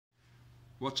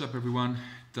What's up everyone?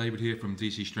 David here from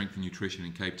DC Strength and Nutrition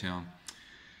in Cape Town.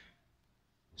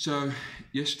 So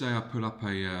yesterday I put up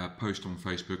a post on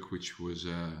Facebook which was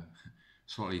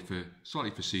slightly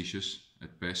facetious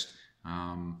at best,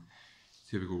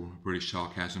 typical British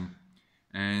sarcasm,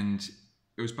 and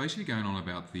it was basically going on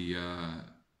about the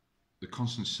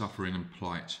constant suffering and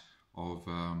plight of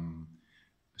a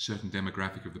certain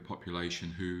demographic of the population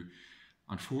who,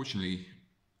 unfortunately,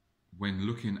 when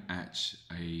looking at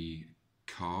a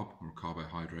carb or a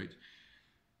carbohydrate,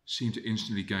 seem to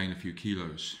instantly gain a few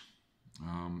kilos.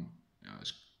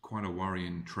 It's quite a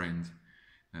worrying trend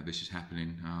that this is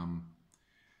happening.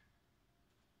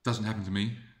 Doesn't happen to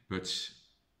me, but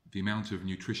the amount of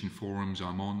nutrition forums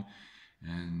I'm on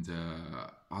and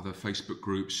other Facebook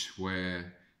groups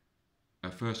where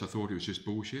at first I thought it was just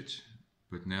bullshit,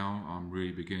 but now I'm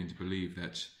really beginning to believe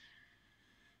that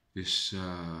this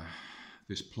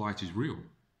plight is real.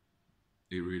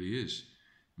 It really is.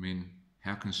 I mean,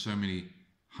 how can so many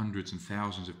hundreds and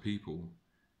thousands of people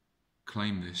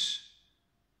claim this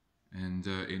and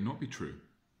it not be true?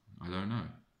 I don't know.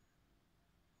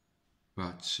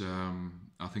 But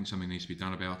I think something needs to be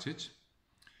done about it.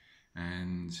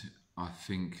 And I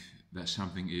think that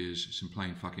something is some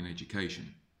plain fucking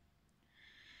education.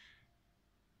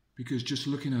 Because just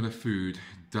looking at a food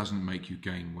doesn't make you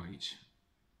gain weight.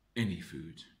 Any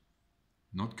food.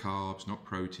 Not carbs, not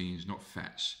proteins, not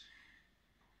fats.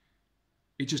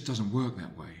 It just doesn't work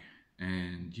that way.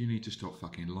 And you need to stop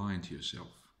fucking lying to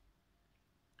yourself.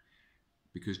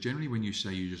 Because generally when you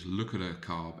say you just look at a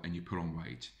carb and you put on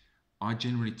weight, I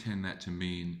generally tend that to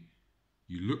mean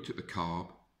you looked at the carb,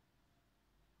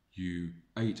 you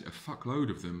ate a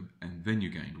fuckload of them, and then you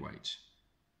gained weight.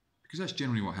 Because that's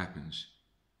generally what happens.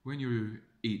 When you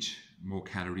eat more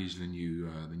calories than you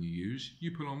use,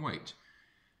 you put on weight.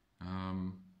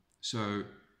 So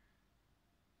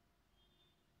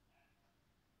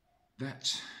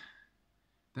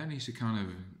that needs to kind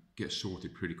of get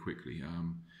sorted pretty quickly.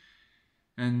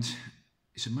 And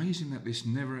it's amazing that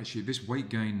this weight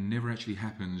gain never actually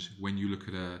happens when you look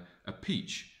at a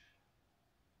peach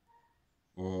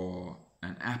or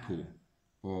an apple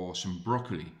or some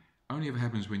broccoli. Only ever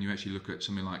happens when you actually look at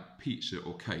something like pizza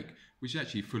or cake, which is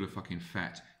actually full of fucking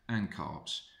fat and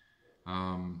carbs.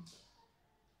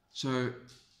 So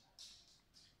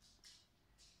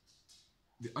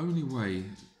the only way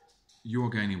you're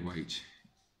gaining weight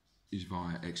is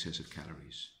via excess of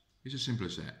calories. It's as simple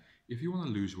as that. If you want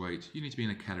to lose weight, you need to be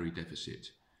in a calorie deficit.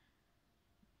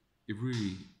 It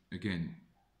really, again,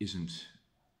 isn't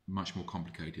much more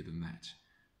complicated than that.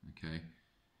 Okay?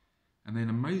 And then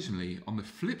amazingly, on the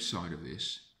flip side of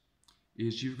this,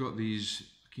 is you've got these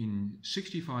fucking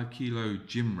 65 kilo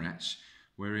gym rats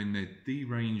wearing their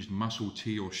deranged muscle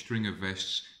tee or stringer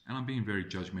vests, and I'm being very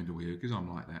judgmental here because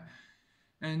I'm like that.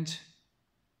 And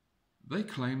they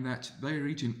claim that they're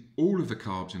eating all of the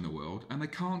carbs in the world and they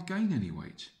can't gain any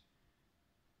weight.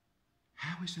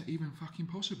 How is that even fucking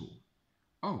possible?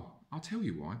 Oh, I'll tell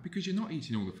you why. Because you're not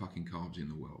eating all the fucking carbs in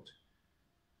the world.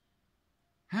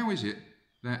 How is it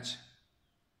that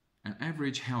an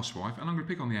average housewife, and I'm going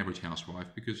to pick on the average housewife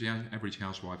because the average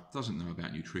housewife doesn't know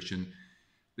about nutrition.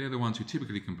 They're the ones who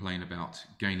typically complain about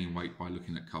gaining weight by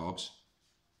looking at carbs.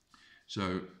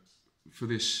 So for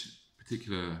this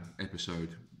particular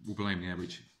episode, we'll blame the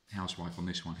average housewife on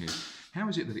this one here. How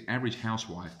is it that the average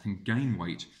housewife can gain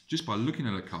weight just by looking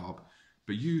at a carb,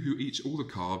 but you who eats all the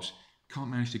carbs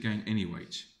can't manage to gain any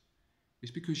weight?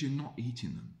 It's because you're not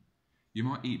eating them. You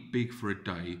might eat big for a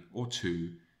day or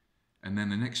two, and then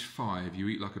the next 5 you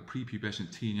eat like a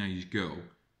prepubescent teenage girl,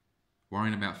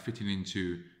 worrying about fitting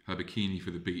into her bikini for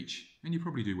the beach. And you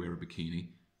probably do wear a bikini.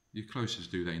 Your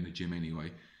closest do that in the gym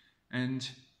anyway. And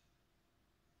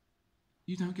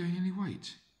you don't gain any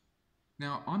weight.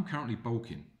 Now, I'm currently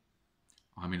bulking.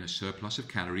 I'm in a surplus of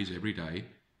calories every day,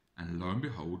 and lo and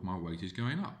behold, my weight is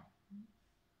going up.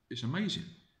 It's amazing.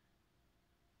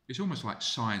 It's almost like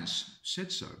science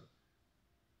said so.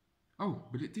 Oh,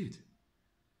 but it did.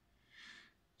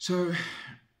 So,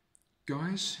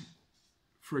 guys,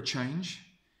 for a change,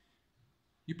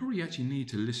 you probably actually need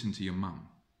to listen to your mum.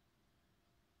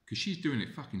 Because she's doing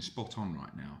it fucking spot on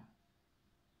right now.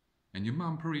 And your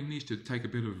mum probably needs to take a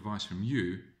bit of advice from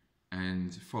you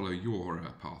and follow your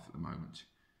path at the moment.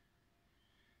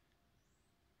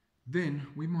 Then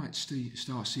we might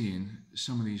start seeing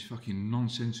some of these fucking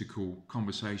nonsensical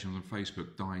conversations on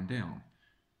Facebook dying down.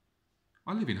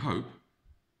 I live in hope.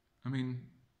 I mean,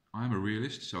 I am a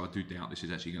realist, so I do doubt this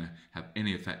is actually going to have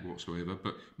any effect whatsoever,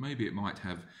 but maybe it might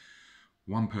have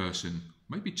one person,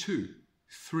 maybe 2,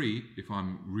 3, if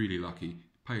I'm really lucky,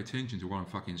 pay attention to what I'm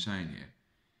fucking saying here.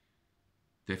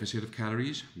 Deficit of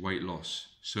calories, weight loss.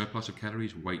 Surplus of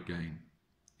calories, weight gain.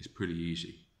 It's pretty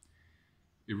easy.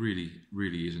 It really,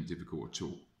 really isn't difficult at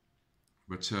all.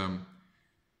 But,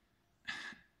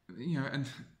 you know, and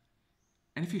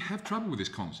if you have trouble with this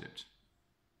concept,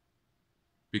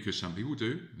 because some people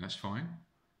do, and that's fine.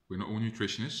 We're not all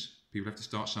nutritionists. People have to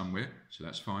start somewhere, so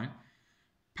that's fine.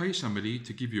 Pay somebody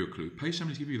to give you a clue. Pay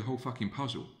somebody to give you the whole fucking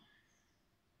puzzle.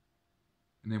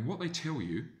 And then what they tell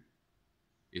you,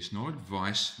 it's not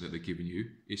advice that they're giving you,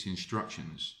 it's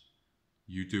instructions.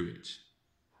 You do it.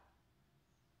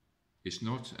 It's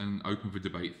not an open for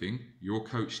debate thing. Your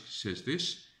coach says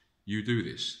this, you do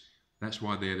this. That's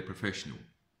why they're the professional.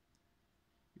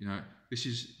 You know, this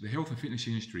is the health and fitness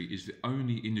industry is the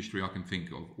only industry I can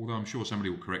think of, although I'm sure somebody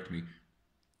will correct me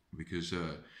because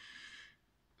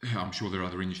I'm sure there are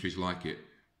other industries like it,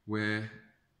 where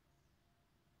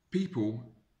people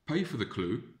pay for the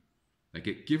clue, they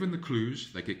get given the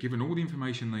clues, they get given all the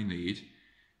information they need,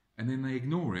 and then they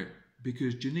ignore it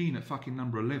because Janine at fucking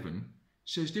number 11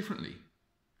 says differently.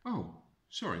 Oh,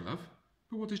 sorry love,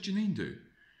 but what does Janine do?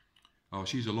 Oh,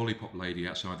 she's a lollipop lady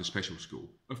outside the special school.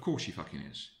 Of course she fucking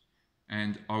is.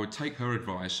 And I would take her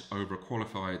advice over a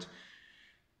qualified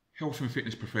health and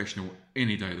fitness professional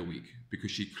any day of the week because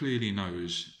she clearly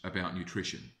knows about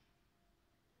nutrition.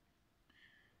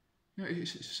 You know,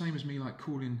 it's the same as me like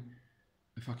calling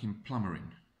a fucking plumber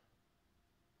in.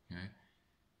 Okay?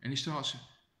 And he starts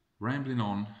rambling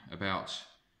on about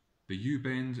the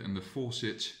U-bend and the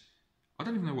faucet. I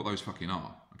don't even know what those fucking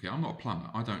are. Okay, I'm not a plumber.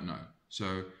 I don't know.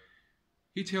 So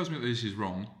he tells me that this is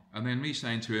wrong, and then me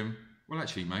saying to him, well,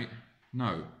 actually, mate,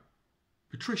 no.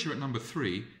 Patricia at number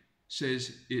 3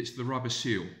 says it's the rubber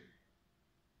seal.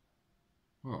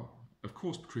 Well, of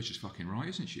course Patricia's fucking right,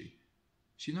 isn't she?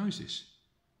 She knows this.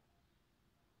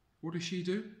 What does she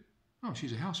do? Oh,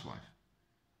 she's a housewife.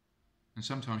 And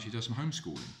sometimes she does some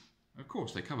homeschooling. Of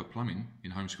course, they cover plumbing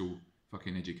in homeschool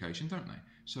fucking education, don't they?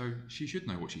 So she should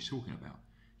know what she's talking about.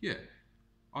 Yeah,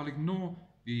 I'll ignore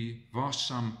the vast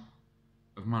sum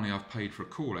of money I've paid for a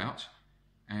call out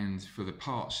and for the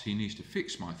parts he needs to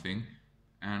fix my thing,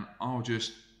 and I'll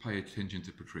just pay attention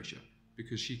to Patricia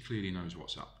because she clearly knows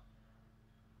what's up.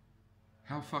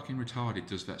 How fucking retarded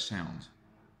does that sound?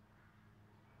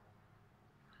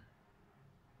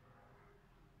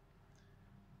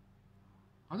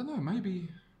 I don't know, maybe...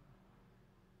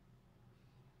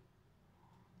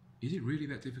 Is it really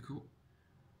that difficult?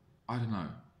 I don't know.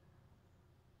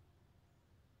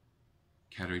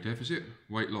 Calorie deficit,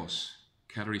 weight loss.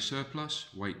 Calorie surplus,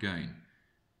 weight gain.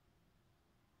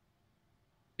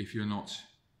 If you're not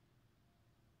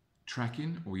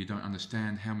tracking or you don't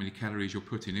understand how many calories you're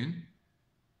putting in,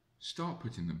 start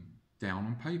putting them down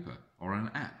on paper or on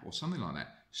an app or something like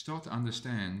that. Start to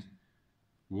understand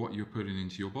what you're putting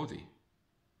into your body.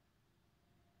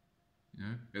 You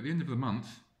know, at the end of the month,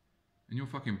 and you're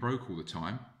fucking broke all the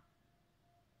time,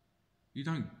 you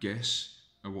don't guess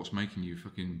at what's making you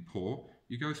fucking poor.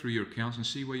 You go through your accounts and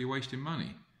see where you're wasting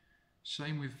money.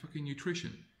 Same with fucking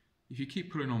nutrition. If you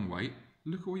keep putting on weight,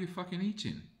 look at what you're fucking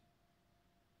eating.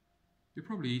 You're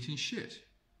probably eating shit.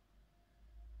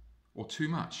 Or too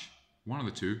much. One of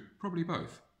the two, probably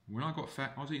both. When I got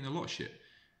fat, I was eating a lot of shit.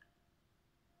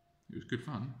 It was good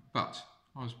fun, but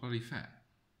I was bloody fat.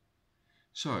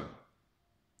 So,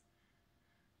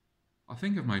 I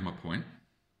think I've made my point.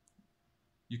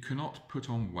 You cannot put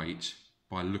on weight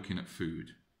by looking at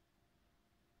food.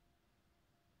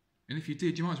 And if you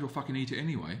did, you might as well fucking eat it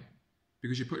anyway,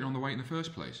 because you're putting on the weight in the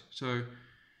first place. So,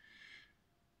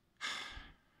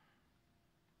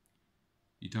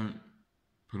 you don't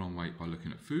put on weight by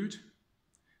looking at food,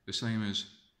 the same as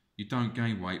you don't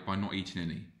gain weight by not eating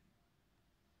any.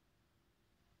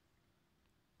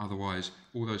 Otherwise,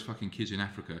 all those fucking kids in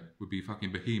Africa would be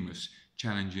fucking behemoths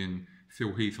challenging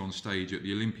Phil Heath on stage at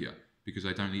the Olympia because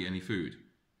they don't eat any food.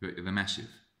 But they're massive.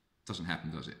 Doesn't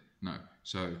happen, does it? No.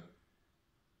 So,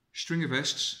 string of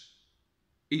vests,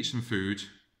 eat some food.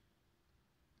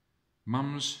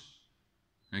 Mums,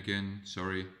 again,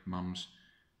 sorry, mums,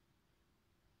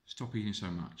 stop eating so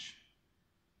much.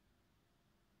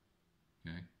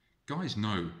 Okay? Guys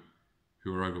know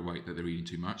who are overweight that they're eating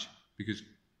too much because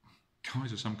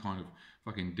guys are some kind of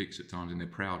fucking dicks at times and they're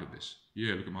proud of this.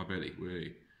 Yeah, look at my belly.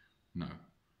 Wait. No.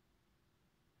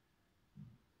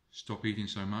 Stop eating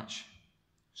so much.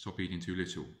 Stop eating too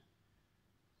little.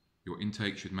 Your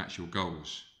intake should match your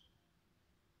goals.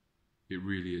 It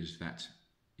really is that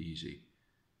easy.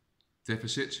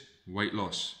 Deficit, weight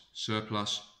loss.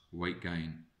 Surplus, weight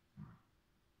gain.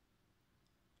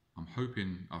 I'm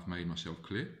hoping I've made myself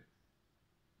clear.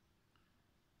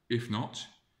 If not,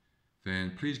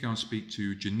 then please go and speak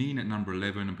to Janine at number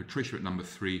 11 and Patricia at number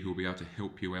 3, who will be able to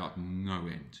help you out no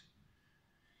end.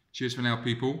 Cheers for now,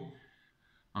 people.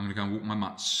 I'm going to go and walk my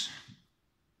mutts.